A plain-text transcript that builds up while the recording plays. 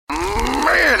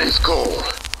Man, it's cold.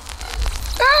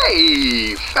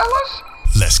 Hey, fellas.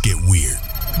 Let's get weird.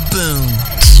 Boom.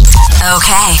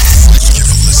 Okay. Give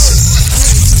a listen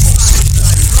to the most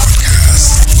important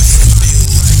podcast with Bill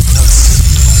Nelson.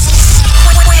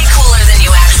 Way cooler than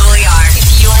you actually are. If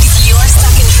you are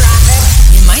stuck in traffic,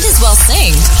 you might as well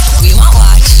sing. We won't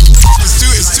watch. It's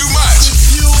too much.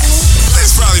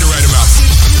 That's probably the right amount.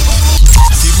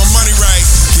 Keep my money right.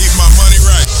 Keep my money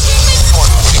right.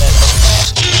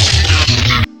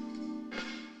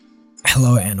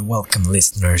 Hello and welcome,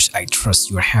 listeners. I trust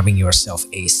you are having yourself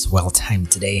a swell time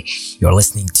today. You're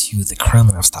listening to the Crime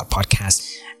Lifestyle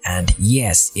Podcast, and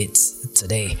yes, it's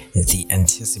today the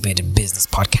anticipated business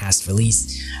podcast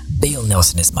release. Bill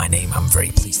Nelson is my name. I'm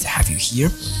very pleased to have you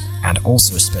here, and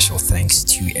also special thanks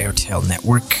to Airtel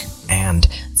Network and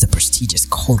the prestigious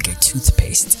Colgate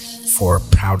toothpaste for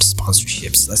proud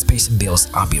sponsorships. Let's pay some bills.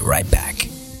 I'll be right back.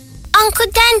 Uncle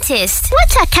Dentist,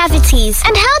 what are cavities?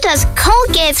 And how does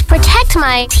Colgate protect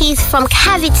my teeth from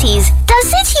cavities?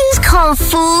 Does it use Kung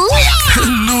Fu?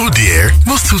 No, dear.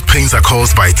 Most tooth pains are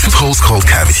caused by tooth holes called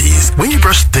cavities. When you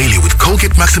brush daily with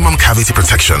Colgate Maximum Cavity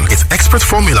Protection, its expert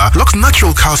formula locks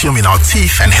natural calcium in our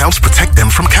teeth and helps protect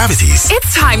them from cavities.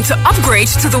 It's time to upgrade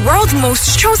to the world's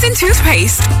most chosen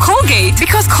toothpaste, Colgate,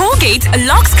 because Colgate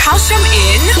locks calcium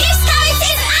in. Keeps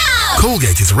cavities out!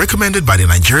 Colgate is recommended by the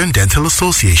Nigerian Dental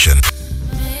Association.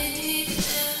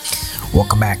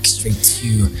 Welcome back straight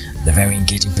to the very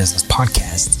engaging business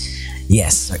podcast.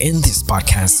 Yes, so in this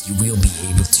podcast, you will be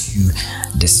able to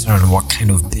discern what kind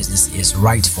of business is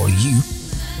right for you,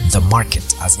 the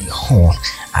market as a whole,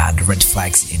 and red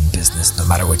flags in business, no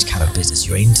matter which kind of business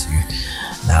you're into.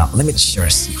 Now, let me share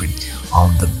a secret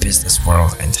on the business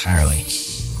world entirely.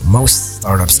 Most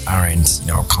startups aren't,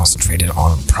 concentrated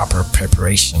on proper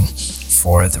preparation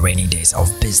for the rainy days of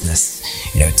business.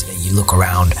 Today you look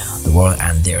around the world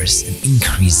and there's an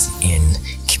increase in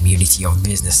community of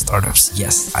business startups.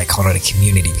 Yes, I call it a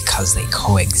community because they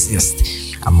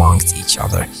coexist amongst each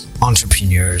other.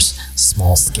 Entrepreneurs,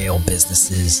 small scale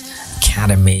businesses,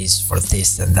 academies for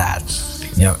this and that.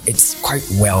 It's quite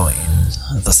well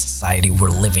in the society we're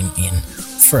living in.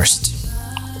 First,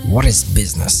 what is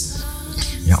business?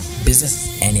 Business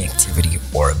is any activity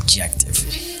or objective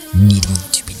needing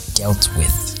to be dealt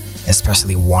with,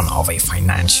 especially one of a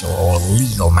financial or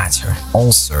legal matter.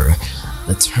 Also,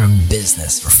 the term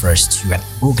business refers to an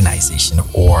organization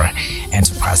or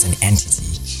enterprising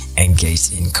entity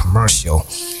engaged in commercial,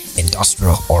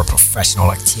 industrial, or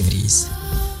professional activities.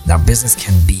 Now, business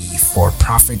can be for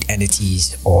profit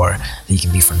entities or they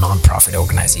can be for non-profit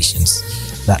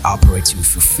organizations that operate to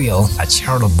fulfill a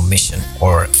charitable mission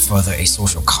or further a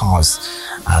social cause.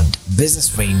 And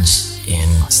business range in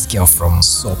scale from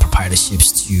sole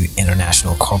proprietorships to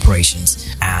international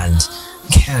corporations and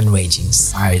can range in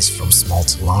size from small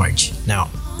to large.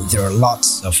 Now, there are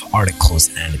lots of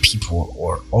articles and people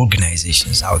or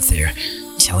organizations out there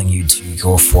telling you to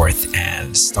go forth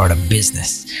and start a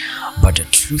business. But the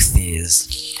truth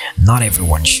is, not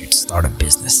everyone should start a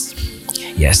business.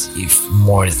 Yes, if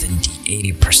more than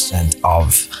the 80%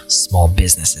 of small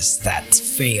businesses that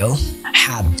fail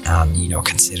had,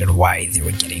 considered why they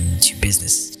were getting into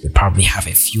business, we'd probably have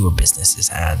a fewer businesses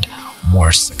and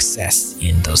more success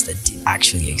in those that did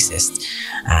actually exist.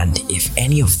 And if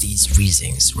any of these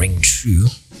reasons ring true,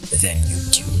 then you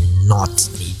do not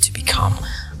need to become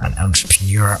an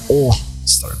entrepreneur or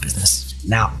start a business.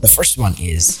 Now, the first one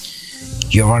is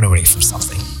you run away from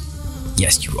something.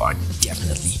 Yes, you are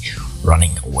definitely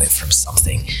running away from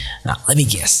something. Now, let me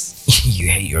guess, you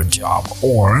hate your job,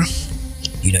 or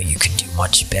you could do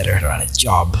much better at a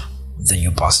job than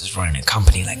your boss is running a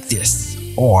company like this,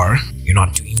 or you're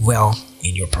not doing well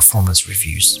in your performance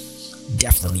reviews.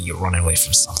 Definitely you're running away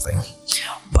from something,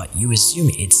 but you assume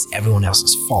it's everyone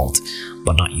else's fault,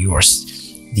 but not yours.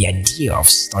 The idea of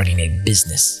starting a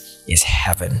business is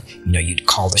heaven. You'd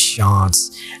call the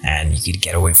shots and you could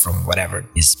get away from whatever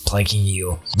is plaguing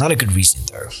you. Not a good reason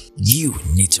though. You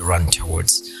need to run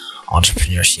towards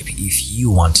entrepreneurship if you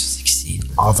want to succeed.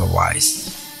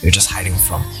 Otherwise, you're just hiding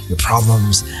from your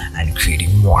problems and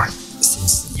creating more,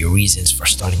 since your reasons for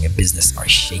starting a business are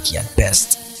shaky at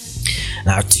best.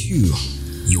 Now, 2,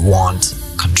 you want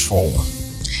control.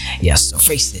 Yes, so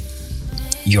face it,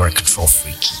 you're a control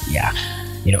freak. Yeah.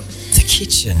 The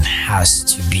kitchen has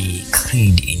to be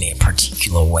cleaned in a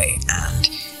particular way, and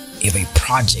if a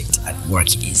project at work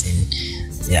isn't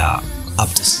up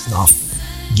to snuff,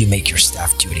 you make your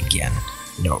staff do it again.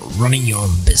 Running your own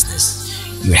business,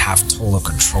 you have total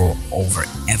control over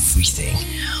everything,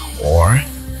 or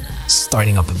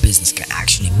starting up a business can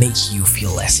actually make you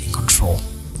feel less in control.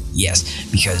 Yes,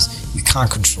 because You can't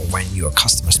control when your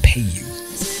customers pay you,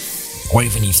 or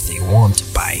even if they want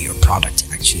to buy your product.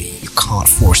 Actually, you can't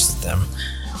force them,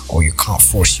 or you can't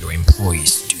force your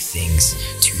employees to do things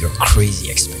to your crazy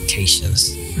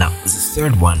expectations. Now, the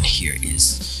third one here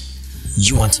is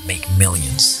you want to make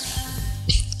millions.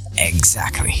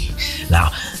 Exactly. Now,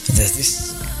 there's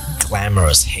this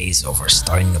glamorous haze over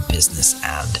starting a business,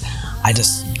 and I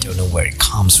just don't know where it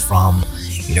comes from.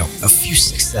 A few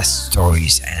success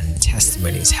stories and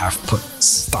testimonies have put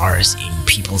stars in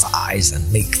people's eyes and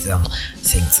make them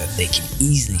think that they can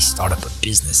easily start up a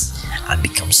business and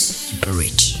become super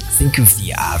rich. Think of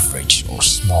the average or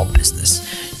small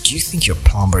business. Do you think your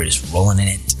plumber is rolling in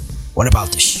it? What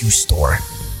about the shoe store?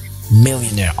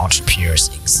 Millionaire entrepreneurs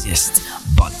exist,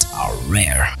 but are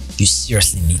rare. You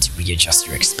seriously need to readjust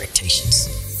your expectations.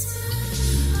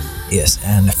 Yes,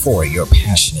 and 4, you're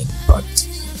passionate, but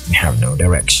you have no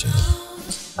direction.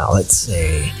 Now, let's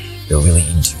say you're really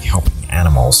into helping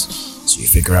animals, so you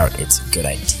figure out it's a good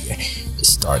idea to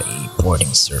start a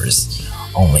boarding service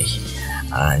only,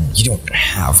 and you don't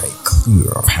have a clue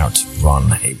of how to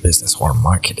run a business or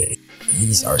market it.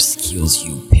 These are skills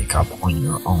you pick up on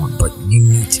your own, but you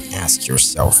need to ask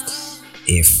yourself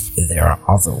if there are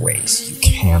other ways you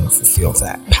can fulfill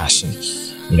that passion,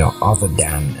 other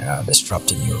than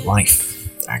disrupting your life.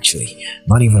 Actually,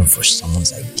 not even for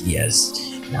someone's ideas.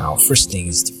 Now, first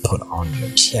things to put on your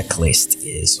checklist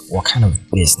is what kind of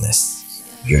business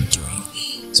you're doing.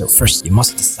 So first, you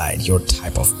must decide your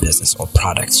type of business or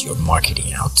products you're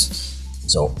marketing out.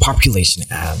 So population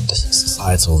and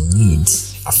societal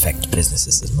needs affect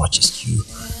businesses as much as you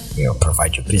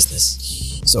provide your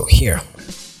business. So here,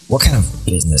 what kind of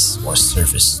business or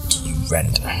service do you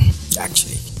render?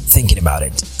 Actually, thinking about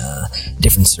it,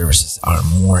 different services are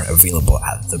more available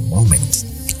at the moment,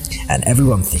 and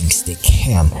everyone thinks they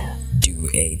can do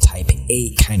a type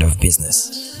A kind of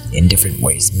business in different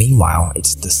ways. Meanwhile,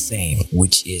 it's the same,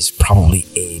 which is probably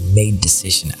a made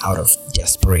decision out of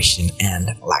desperation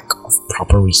and lack of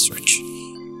proper research.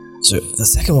 So the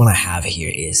second one I have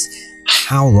here is,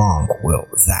 how long will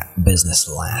that business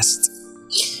last?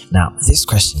 Now, this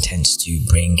question tends to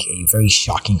bring a very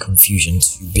shocking confusion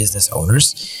to business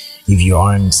owners. If you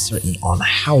aren't certain on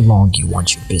how long you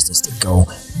want your business to go,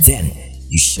 then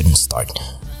you shouldn't start.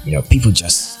 People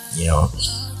just,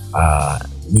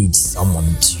 need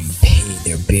someone to pay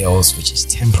their bills, which is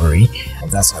temporary.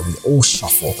 And that's why we all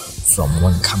shuffle from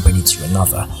one company to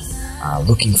another,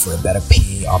 looking for a better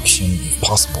pay option if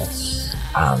possible.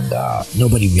 And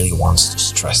nobody really wants to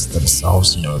stress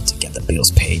themselves, to get the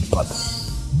bills paid, but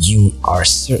you are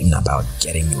certain about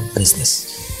getting your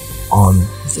business on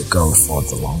the go for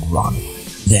the long run,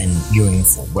 then you're in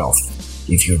for wealth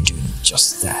if you're doing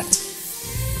just that.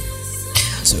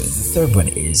 So the third one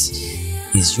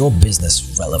is your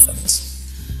business relevant?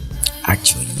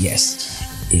 Actually, yes.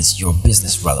 Is your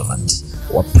business relevant?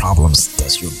 What problems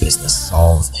does your business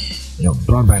solve?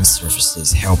 Broadband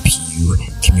services help you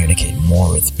communicate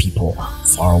more with people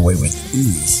far away with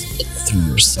ease through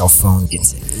your cell phone. You can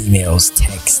send emails,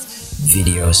 text,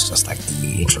 videos, just like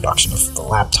the introduction of the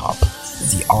laptop.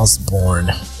 The Osborne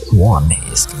 1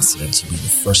 is considered to be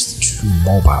the first true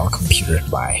mobile computer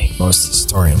by most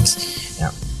historians.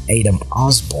 Now, Adam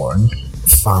Osborne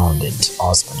founded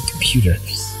Osborne Computer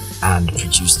and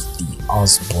produced the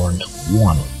Osborne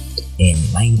 1 in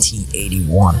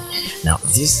 1981. Now,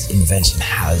 this invention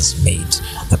has made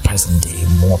the present day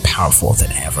more powerful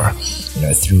than ever.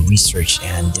 Through research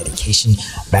and dedication.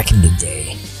 Back in the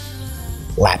day,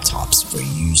 laptops were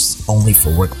used only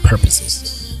for work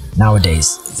purposes.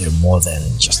 Nowadays, they're more than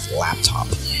just a laptop.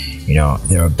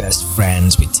 They're our best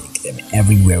friends. We take them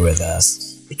everywhere with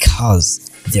us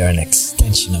because they're an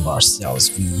extension of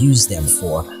ourselves. We use them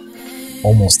for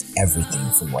almost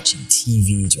everything, from watching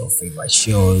TV to our favorite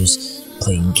shows,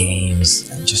 playing games,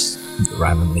 and just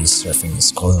randomly surfing and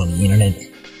scrolling on the internet.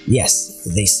 Yes,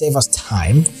 they save us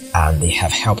time, and they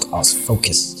have helped us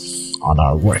focus on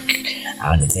our work,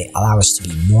 and they allow us to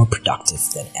be more productive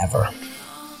than ever.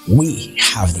 We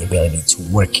have the ability to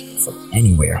work from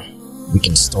anywhere. We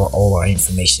can store all our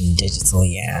information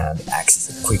digitally and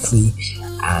access it quickly,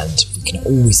 and we can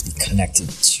always be connected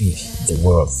to the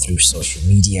world through social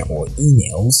media or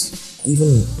emails,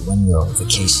 even when we're on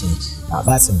vacation. Now,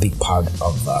 that's a big part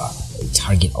of a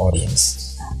target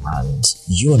audience, and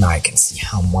you and I can see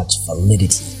how much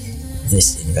validity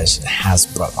this invention has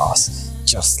brought us.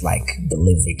 Just like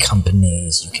delivery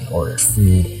companies, you can order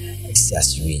food,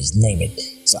 accessories, name it.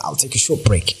 So I'll take a short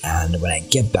break, and when I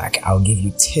get back, I'll give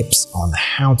you tips on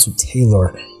how to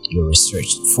tailor your research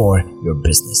for your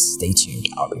business. Stay tuned.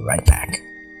 I'll be right back.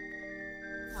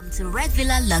 to Red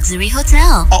Villa Luxury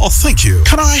Hotel. Oh, thank you.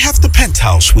 Can I have the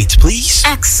penthouse suite, please?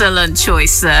 Excellent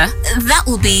choice, sir. That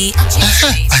will be...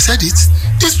 I said it.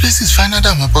 This place is finer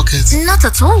than my pocket. Not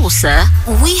at all, sir.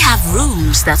 We have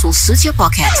rooms that will suit your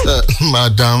pocket.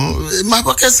 Madam, my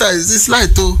pocket size is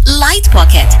light too. Light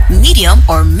pocket, medium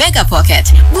or mega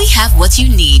pocket. We have what you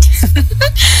need.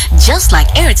 Just like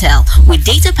Airtel, with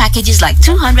data packages like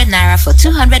 200 Naira for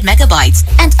 200 megabytes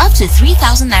and up to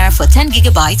 3,000 Naira for 10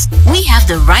 gigabytes, we have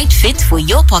the right fit for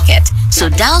your pocket. So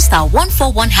dial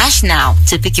 *141# now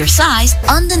to pick your size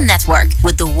on the network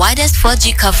with the widest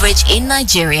 4G coverage in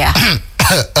Nigeria.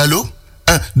 Hello?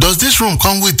 Does this room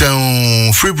come with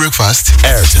free breakfast?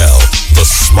 Airtel, the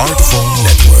smartphone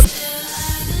network.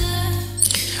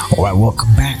 Alright,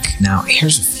 welcome back. Now,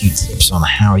 here's a few tips on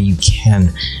how you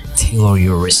can tailor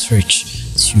your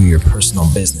research to your personal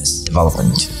business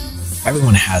development.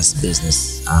 Everyone has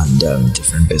business and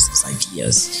different business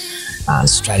ideas,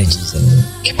 strategies,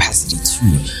 and capacity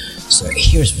too. So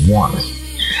here's one.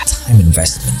 Time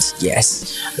investment.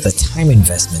 Yes, the time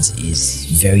investment is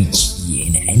very key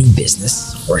in any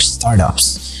business or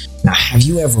startups. Now, have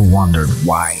you ever wondered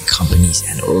why companies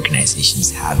and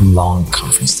organizations have long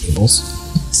conference tables,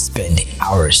 spend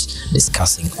hours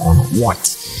discussing on what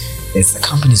is the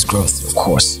company's growth, of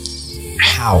course,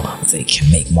 how they can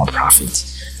make more profit?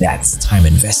 That's time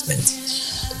investment.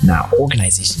 Now,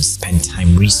 organizations spend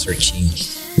time researching,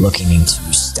 looking into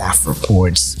staff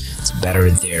reports to better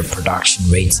their production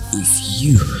rates. If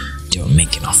you don't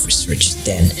make enough research,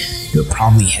 then you're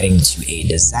probably heading to a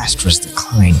disastrous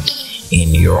decline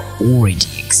in your already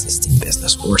existing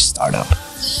business or startup.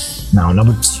 Now,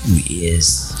 number 2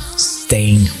 is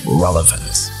staying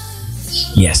relevant.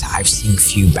 Yes, I've seen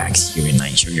few banks here in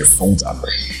Nigeria fold up.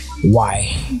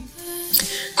 Why?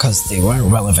 Because they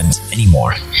weren't relevant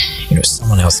anymore.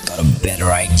 Someone else got a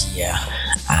better idea,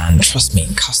 and trust me,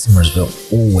 customers will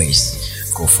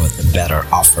always go for the better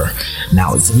offer.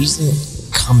 Now, the reason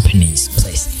companies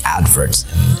place adverts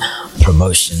and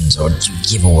promotions or do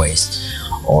giveaways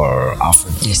or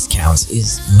offer discounts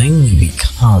is mainly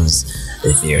because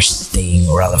they're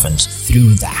staying relevant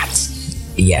through that.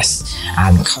 Yes,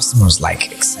 and customers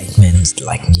like excitement,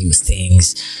 like new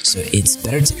things, so it's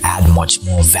better to add much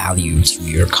more value to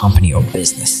your company or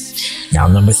business. Now,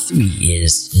 number 3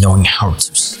 is knowing how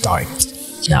to start.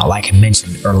 Now, like I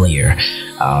mentioned earlier,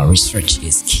 research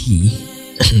is key.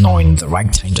 Knowing the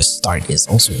right time to start is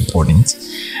also important.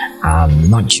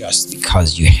 Not just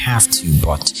because you have to,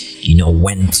 but you know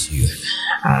when to.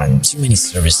 And too many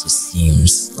services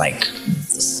seems like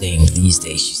the saying these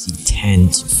days. You see 10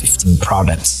 to 15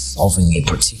 products solving a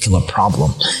particular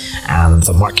problem, and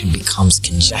the market becomes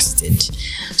congested.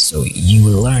 So you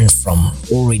will learn from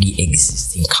already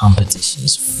existing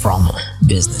competitions from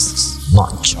businesses,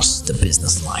 not just the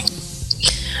business line.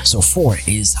 So 4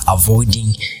 is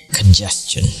avoiding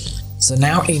congestion. So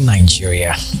now in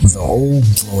Nigeria, the old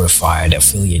glorified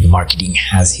affiliate marketing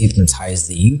has hypnotized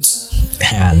the youth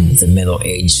and the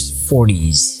middle-aged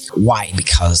 40s. Why?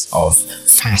 Because of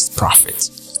fast profit.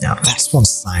 Now, that's one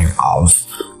sign of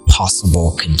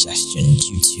possible congestion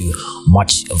due to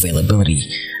much availability.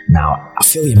 Now,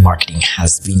 affiliate marketing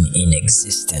has been in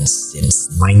existence since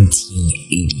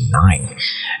 1989.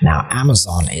 Now,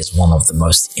 Amazon is one of the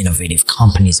most innovative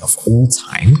companies of all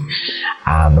time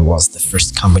and was the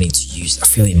first company to use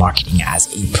affiliate marketing as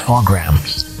a program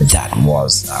that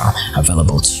was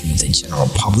available to the general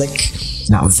public.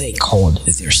 Now, they called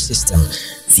their system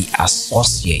the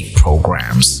Associate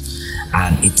Programs,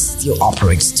 and it still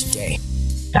operates today.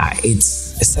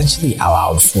 It's essentially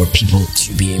allowed for people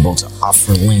to be able to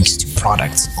offer links to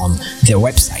products on their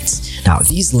websites. Now,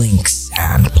 these links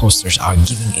and posters are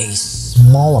giving a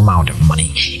small amount of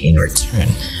money in return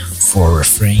for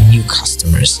referring new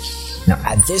customers. Now,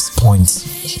 at this point,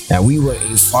 we were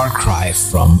a far cry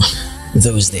from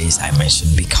those days I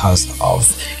mentioned because of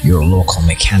your local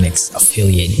mechanics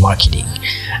affiliate marketing.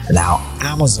 Now,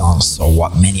 Amazon saw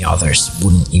what many others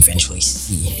wouldn't eventually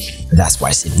see. That's why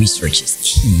I said research is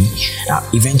key.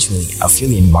 Eventually,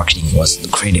 affiliate marketing was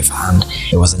lucrative and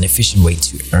it was an efficient way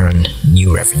to earn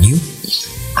new revenue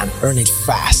and earn it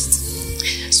fast.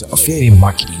 So affiliate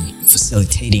marketing,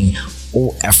 facilitating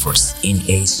all efforts in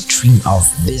a stream of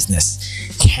business,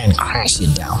 can crash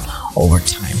it down over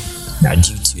time. Now,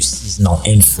 due to seasonal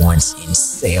influence in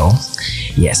sales,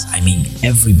 yes, I mean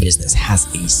every business has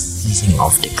a season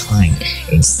of decline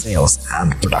in sales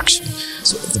and production.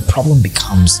 So the problem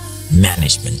becomes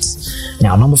management.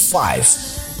 Now, number 5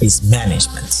 is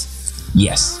management.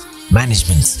 Yes,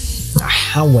 management. Now,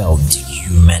 how well do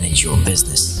you manage your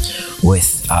business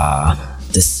with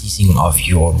the season of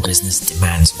your business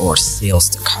demands or sales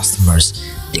to customers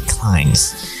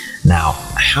declines. Now,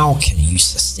 how can you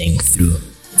sustain through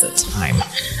the time?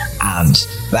 And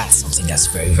that's something that's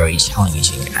very, very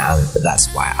challenging, and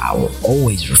that's why I will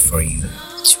always refer you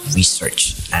to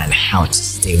research and how to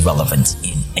stay relevant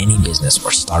in any business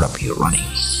or startup you're running.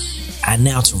 And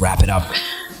now to wrap it up,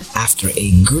 after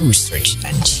a good research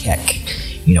and check,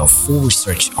 full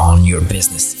research on your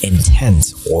business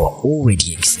intent or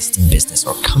already existing business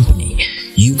or company,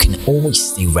 you can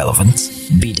always stay relevant,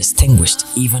 be distinguished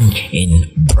even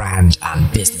in brand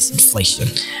and business inflation.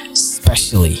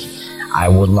 Especially, I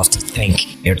would love to thank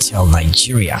Airtel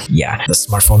Nigeria, the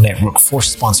smartphone network, for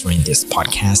sponsoring this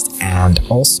podcast, and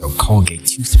also Colgate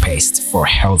toothpaste for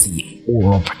healthy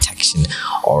oral protection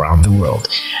around the world.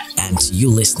 And to you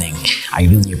listening, I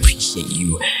really appreciate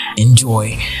you.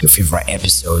 Enjoy your favorite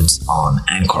episodes on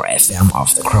Anchor FM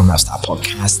of the Chrome Lifestyle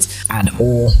Podcast and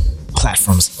all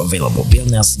platforms available. Bill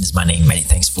Nelson is my name. Many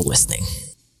thanks for listening.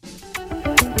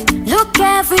 Look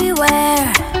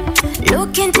everywhere,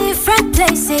 look in different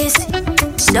places.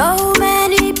 So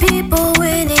many people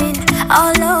winning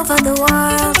all over the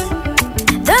world.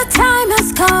 The time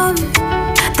has come,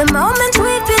 the moment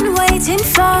we've been waiting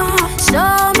for.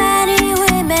 So many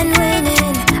women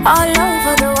winning all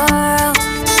over the world.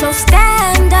 So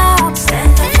stand up,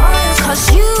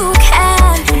 cause you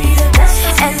can,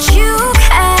 and you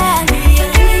can be a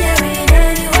leader in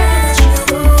anywhere that you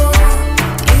go.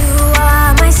 You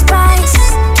are my spice,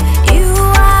 you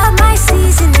are my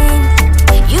seasoning.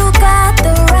 You got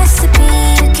the recipe,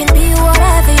 you can be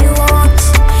whatever you want.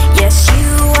 Yes, you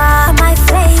are my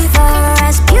flavor,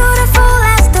 as beautiful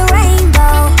as the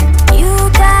rainbow. You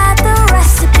got the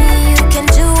recipe, you can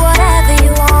do whatever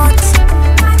you want.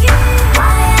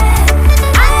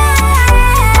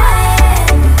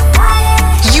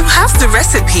 You have the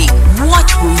recipe. What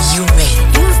will you make?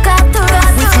 You've got the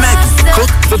recipe. With Maggie,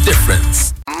 cook the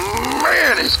difference.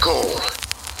 Man, it's cold.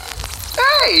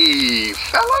 Hey,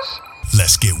 fellas.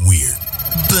 Let's get weird.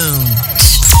 Boom.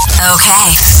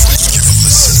 Okay. Give a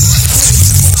listen to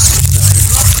the most awarded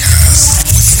podcast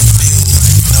with Bill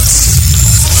Nelson.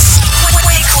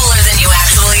 Way cooler than you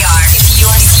actually are.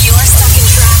 You're stuck in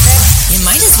traffic. You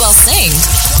might as well sing.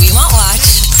 We won't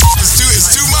watch.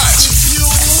 It's too